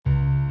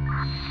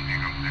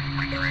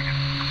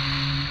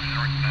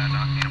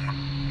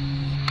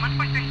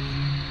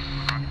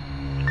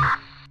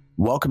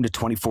Welcome to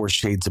 24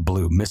 Shades of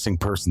Blue, Missing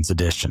Persons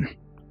Edition.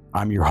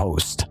 I'm your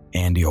host,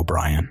 Andy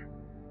O'Brien.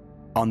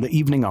 On the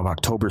evening of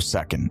October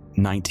 2nd,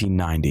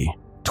 1990,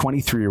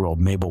 23-year-old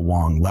Mabel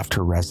Wong left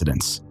her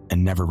residence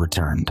and never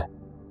returned.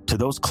 To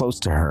those close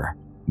to her,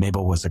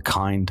 Mabel was a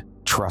kind,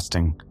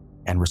 trusting,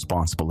 and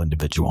responsible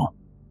individual.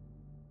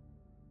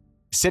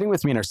 Sitting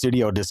with me in our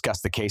studio to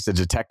discuss the case is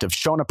Detective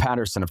Shona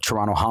Patterson of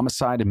Toronto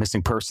Homicide and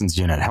Missing Persons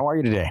Unit. How are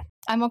you today?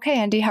 I'm okay,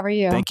 Andy. How are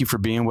you? Thank you for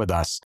being with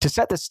us. To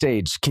set the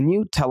stage, can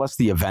you tell us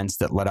the events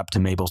that led up to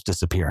Mabel's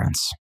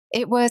disappearance?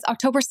 It was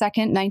October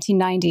 2nd,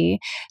 1990.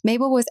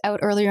 Mabel was out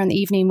earlier in the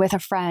evening with a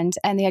friend,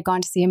 and they had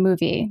gone to see a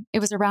movie. It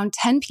was around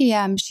 10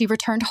 p.m. She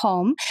returned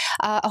home,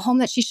 a home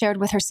that she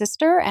shared with her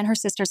sister and her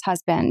sister's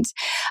husband.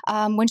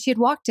 When she had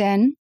walked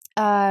in,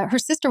 her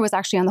sister was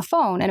actually on the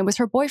phone, and it was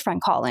her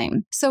boyfriend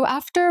calling. So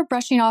after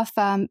brushing off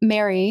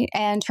Mary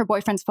and her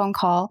boyfriend's phone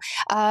call,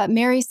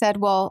 Mary said,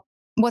 "Well,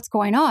 what's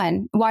going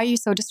on? Why are you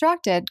so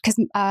distracted?" Because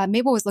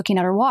Mabel was looking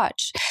at her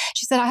watch.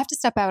 She said, "I have to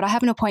step out. I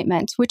have an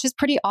appointment," which is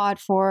pretty odd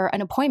for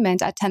an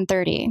appointment at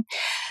 10:30.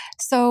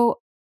 So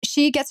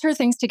she gets her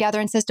things together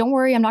and says, "Don't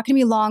worry, I'm not going to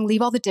be long.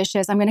 Leave all the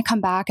dishes. I'm going to come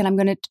back and I'm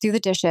going to do the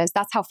dishes.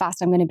 That's how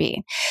fast I'm going to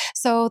be."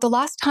 So the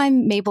last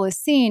time Mabel is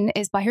seen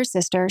is by her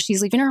sister.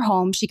 She's leaving her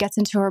home. She gets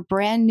into her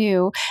brand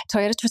new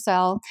Toyota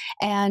Tercel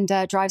and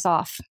drives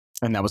off.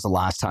 And that was the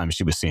last time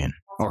she was seen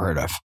or heard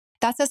of.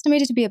 That's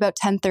estimated to be about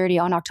 10:30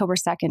 on October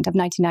 2nd of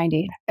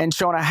 1990. And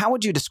Shona, how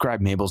would you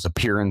describe Mabel's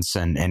appearance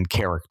and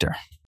character?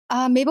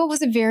 Mabel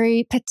was a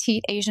very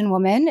petite Asian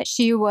woman.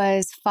 She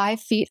was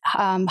 5 feet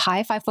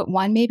high,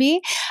 5'1"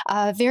 maybe,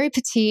 very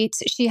petite.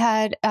 She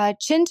had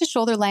chin to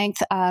shoulder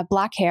length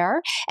black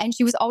hair, and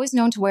she was always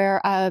known to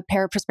wear a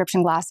pair of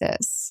prescription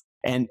glasses.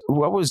 And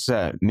what was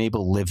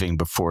Mabel living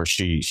before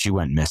she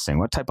went missing?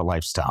 What type of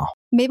lifestyle?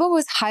 Mabel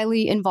was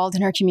highly involved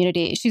in her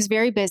community. She was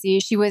very busy.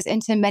 She was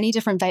into many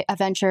different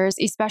ventures,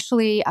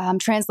 especially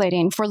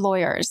translating for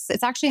lawyers.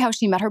 It's actually how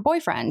she met her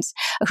boyfriend,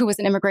 who was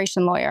an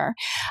immigration lawyer.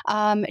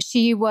 When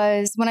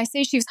I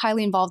say she was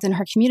highly involved in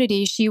her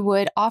community, she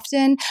would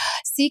often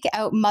seek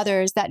out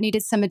mothers that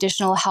needed some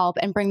additional help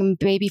and bring them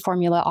baby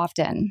formula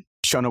often.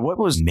 Shona, what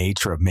was the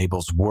nature of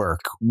Mabel's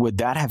work? Would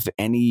that have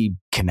any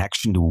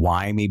connection to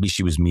why maybe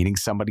she was meeting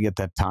somebody at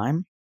that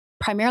time?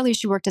 Primarily,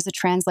 she worked as a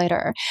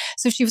translator.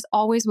 So she was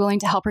always willing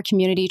to help her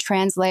community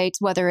translate,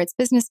 whether it's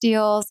business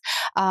deals,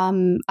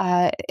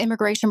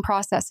 immigration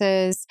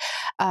processes,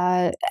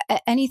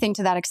 anything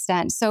to that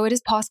extent. So it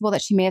is possible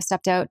that she may have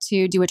stepped out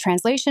to do a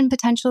translation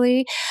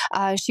potentially.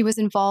 She was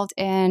involved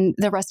in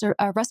the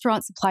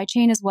restaurant supply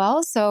chain as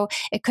well. So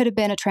it could have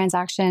been a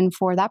transaction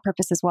for that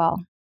purpose as well.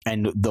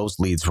 And those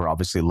leads were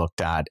obviously looked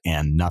at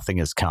and nothing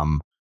has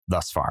come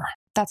thus far.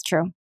 That's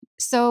true.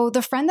 So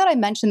the friend that I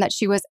mentioned that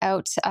she was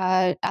out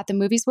at the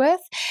movies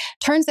with,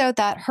 turns out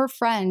that her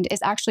friend is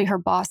actually her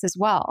boss as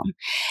well.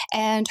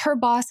 And her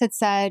boss had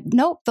said,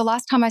 "Nope, the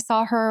last time I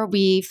saw her,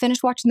 we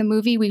finished watching the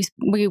movie, we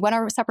went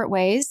our separate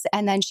ways,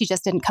 and then she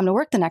just didn't come to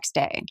work the next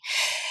day."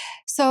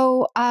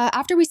 So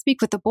after we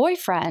speak with the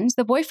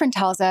boyfriend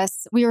tells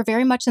us, "We were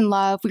very much in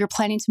love. We were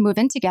planning to move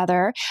in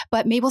together,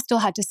 but Mabel still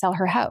had to sell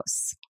her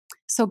house."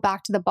 So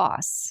back to the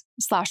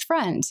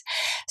boss/friend.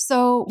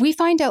 So we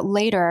find out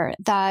later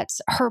that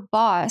her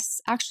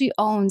boss actually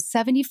owns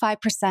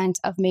 75%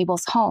 of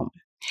Mabel's home.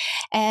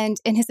 And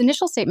in his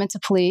initial statement to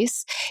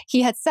police,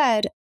 he had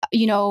said,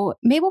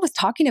 Mabel was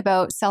talking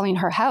about selling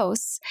her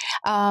house,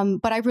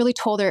 but I really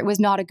told her it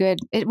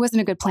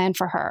wasn't a good plan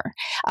for her.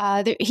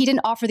 He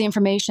didn't offer the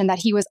information that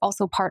he was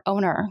also part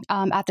owner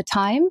at the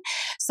time.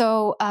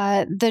 So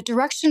the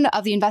direction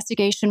of the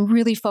investigation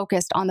really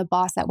focused on the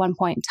boss at one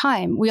point in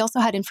time. We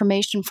also had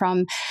information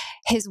from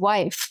his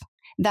wife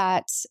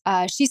that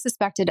she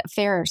suspected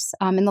affairs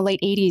in the late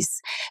 80s.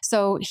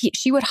 So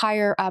she would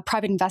hire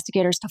private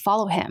investigators to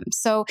follow him.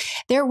 So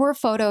there were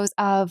photos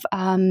of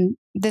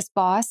this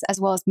boss as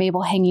well as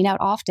Mabel hanging out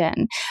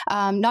often.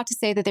 Not to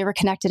say that they were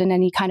connected in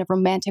any kind of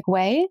romantic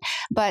way,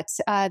 but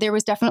there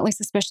was definitely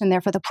suspicion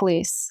there for the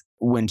police.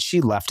 When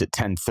she left at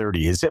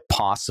 10:30, is it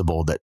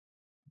possible that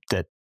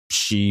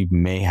she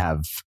may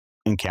have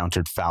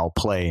encountered foul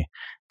play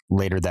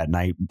later that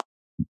night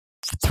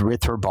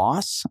with her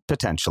boss,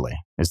 potentially?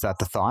 Is that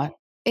the thought?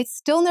 It's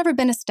still never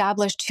been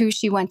established who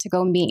she went to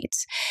go meet.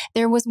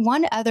 There was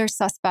one other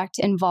suspect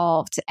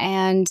involved,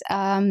 and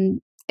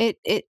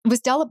it was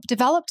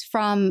developed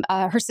from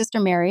her sister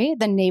Mary,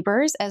 the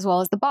neighbors, as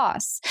well as the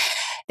boss.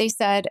 They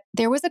said,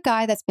 there was a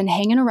guy that's been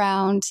hanging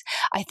around.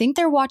 I think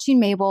they're watching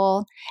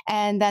Mabel.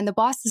 And then the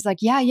boss is like,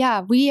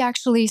 yeah, we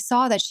actually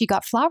saw that she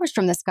got flowers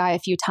from this guy a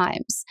few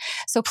times.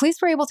 So police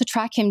were able to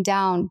track him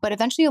down, but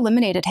eventually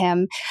eliminated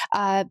him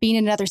being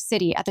in another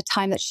city at the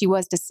time that she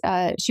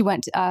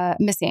went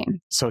missing.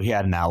 So he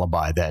had an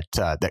alibi that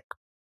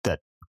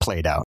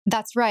played out.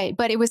 That's right.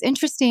 But it was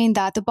interesting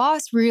that the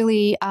boss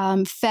really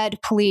fed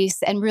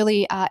police and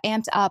really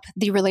amped up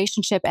the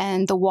relationship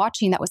and the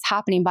watching that was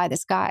happening by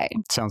this guy.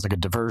 Sounds like a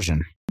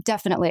diversion.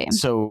 Definitely.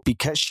 So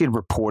because she had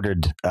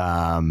reported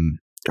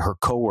her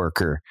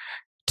coworker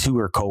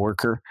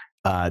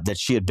that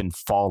she had been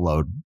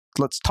followed,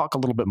 let's talk a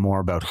little bit more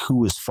about who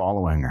was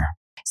following her.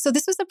 So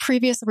this was a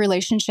previous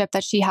relationship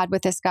that she had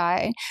with this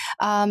guy.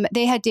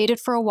 They had dated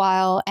for a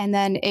while, and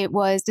then it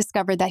was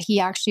discovered that he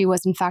actually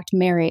was in fact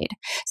married.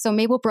 So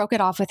Mabel broke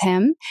it off with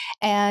him,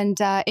 and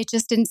it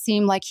just didn't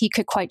seem like he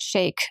could quite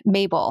shake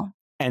Mabel.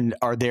 And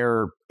are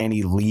there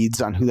any leads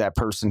on who that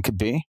person could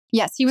be?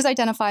 Yes, he was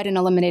identified and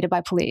eliminated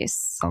by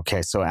police.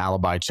 Okay, so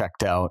alibi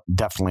checked out,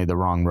 definitely the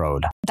wrong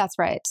road. That's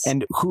right.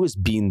 And who has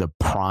been the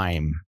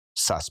prime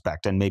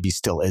suspect and maybe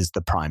still is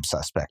the prime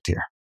suspect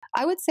here?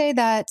 I would say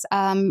that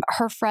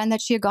her friend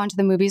that she had gone to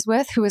the movies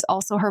with, who is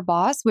also her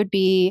boss, would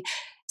be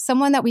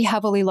someone that we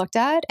heavily looked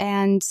at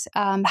and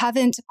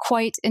haven't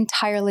quite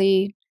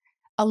entirely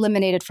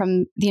eliminated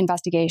from the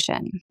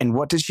investigation. And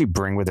what did she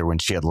bring with her when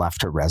she had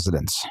left her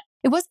residence?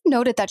 It wasn't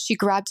noted that she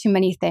grabbed too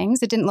many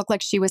things. It didn't look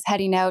like she was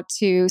heading out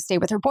to stay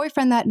with her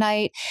boyfriend that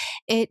night.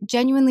 It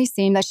genuinely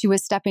seemed that she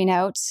was stepping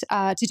out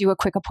to do a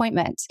quick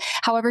appointment.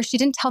 However, she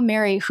didn't tell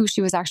Mary who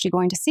she was actually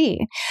going to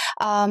see.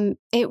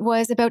 It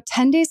was about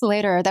 10 days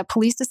later that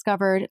police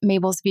discovered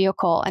Mabel's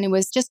vehicle, and it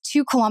was just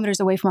 2 kilometers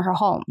away from her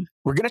home.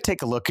 We're going to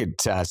take a look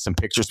at some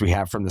pictures we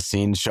have from the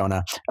scene,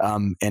 Shona,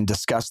 and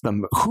discuss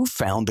them. Who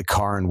found the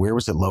car and where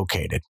was it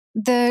located?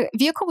 The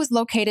vehicle was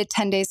located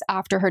 10 days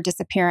after her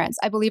disappearance.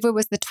 I believe it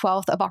was the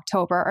 12th of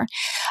October.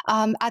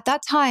 At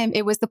that time,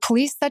 it was the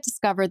police that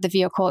discovered the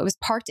vehicle. It was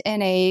parked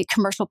in a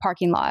commercial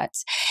parking lot.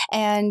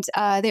 And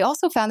they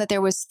also found that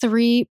there was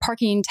 3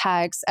 parking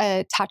tags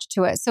attached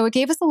to it. So it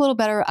gave us a little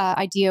better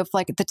idea of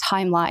like the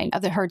timeline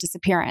of her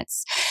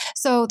disappearance.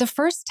 So the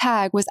first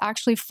tag was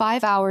actually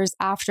 5 hours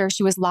after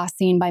she was last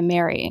seen by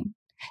Mary.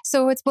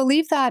 So it's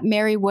believed that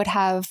Mary would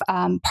have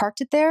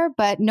parked it there,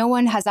 but no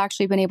one has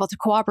actually been able to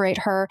corroborate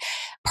her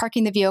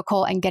parking the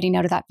vehicle and getting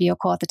out of that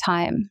vehicle at the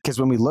time. Because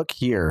when we look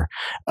here,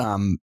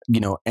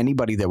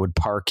 anybody that would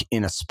park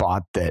in a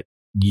spot that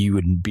you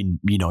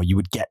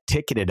would get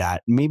ticketed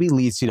at maybe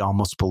leads you to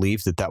almost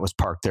believe that was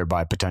parked there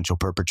by a potential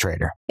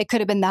perpetrator. It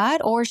could have been that,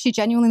 or she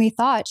genuinely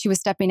thought she was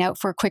stepping out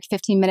for a quick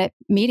 15-minute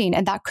meeting,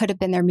 and that could have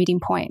been their meeting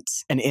point.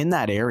 And in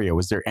that area,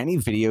 was there any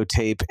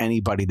videotape,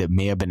 anybody that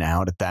may have been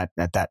out at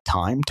that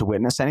time to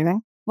witness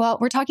anything? Well,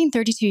 we're talking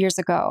 32 years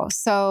ago.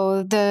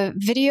 So the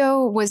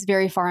video was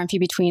very far and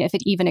few between, if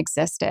it even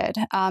existed.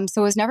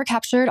 So it was never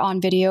captured on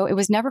video. It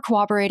was never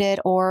corroborated,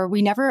 or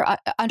we never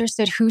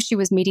understood who she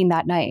was meeting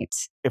that night.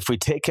 If we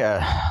take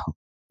a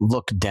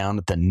look down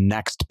at the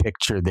next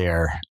picture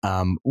there,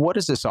 what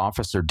is this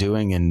officer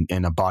doing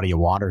in a body of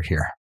water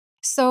here?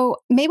 So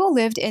Mabel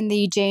lived in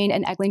the Jane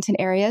and Eglinton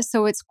area,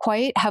 so it's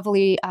quite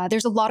heavily,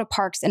 there's a lot of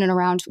parks in and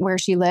around where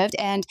she lived.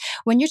 And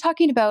when you're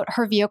talking about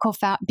her vehicle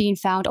being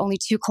found only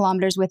 2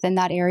 kilometers within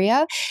that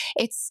area,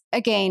 it's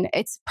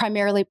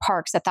primarily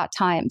parks at that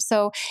time.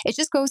 So it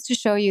just goes to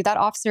show you that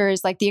officer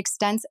is like the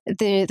extent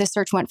the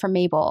search went for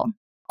Mabel.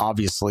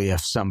 Obviously,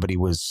 if somebody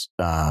was,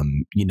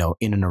 in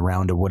and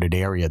around a wooded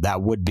area,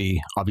 that would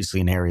be obviously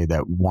an area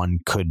that one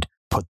could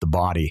put the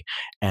body.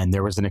 And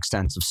there was an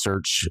extensive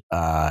search,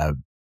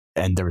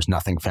 and there was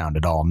nothing found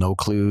at all. No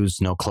clues,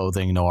 no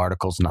clothing, no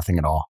articles, nothing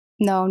at all.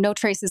 No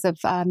traces of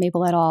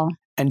Mabel at all.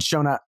 And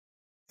Shona,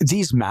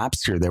 these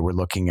maps here that we're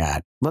looking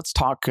at, let's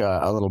talk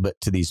a little bit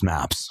to these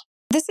maps.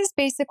 This is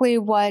basically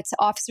what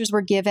officers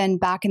were given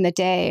back in the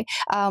day.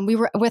 We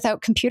were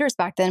without computers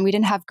back then. We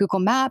didn't have Google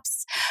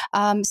Maps.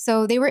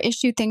 So they were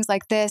issued things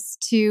like this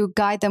to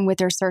guide them with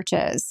their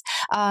searches.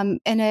 In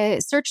a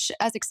search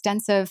as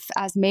extensive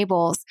as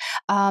Mabel's,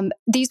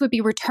 these would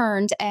be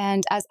returned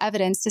and as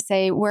evidence to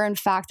say where in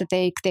fact that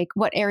they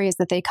what areas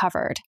that they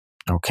covered.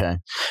 Okay.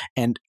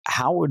 And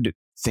how would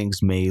things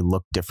may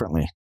look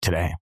differently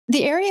today?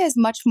 The area is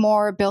much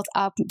more built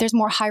up. There's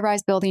more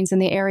high-rise buildings in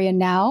the area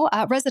now,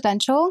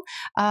 residential,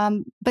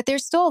 but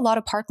there's still a lot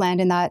of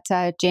parkland in that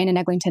Jane and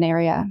Eglinton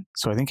area.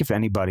 So I think if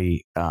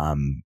anybody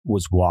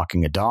was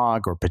walking a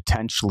dog or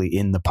potentially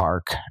in the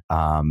park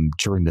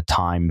during the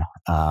time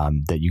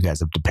that you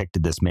guys have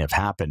depicted this may have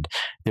happened,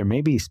 there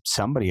may be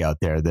somebody out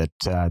there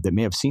that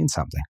may have seen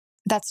something.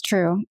 That's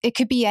true. It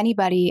could be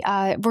anybody.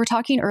 We're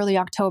talking early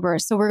October,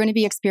 so we're going to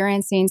be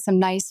experiencing some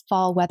nice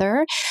fall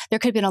weather. There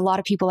could have been a lot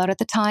of people out at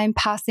the time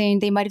passing.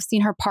 They might have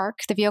seen her park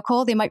the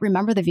vehicle. They might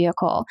remember the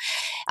vehicle.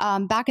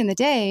 Back in the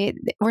day,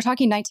 we're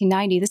talking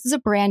 1990. This is a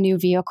brand new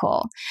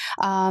vehicle.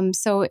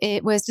 So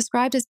it was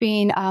described as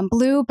being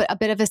blue, but a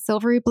bit of a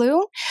silvery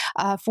blue,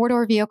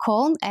 4-door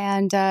vehicle,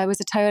 and it was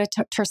a Toyota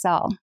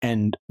Tercel.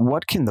 And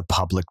what can the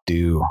public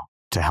do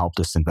to help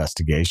this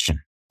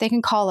investigation? They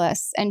can call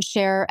us and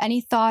share any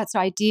thoughts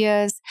or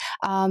ideas.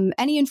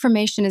 Any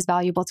information is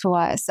valuable to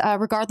us,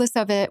 regardless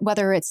of it,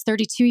 whether it's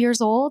 32 years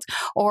old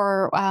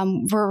or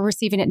we're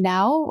receiving it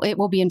now, it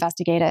will be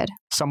investigated.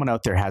 Someone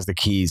out there has the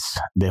keys.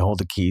 They hold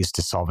the keys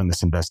to solving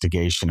this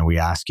investigation, and we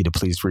ask you to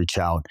please reach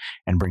out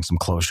and bring some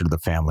closure to the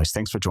families.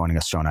 Thanks for joining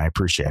us, Shona. I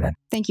appreciate it.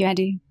 Thank you,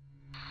 Andy.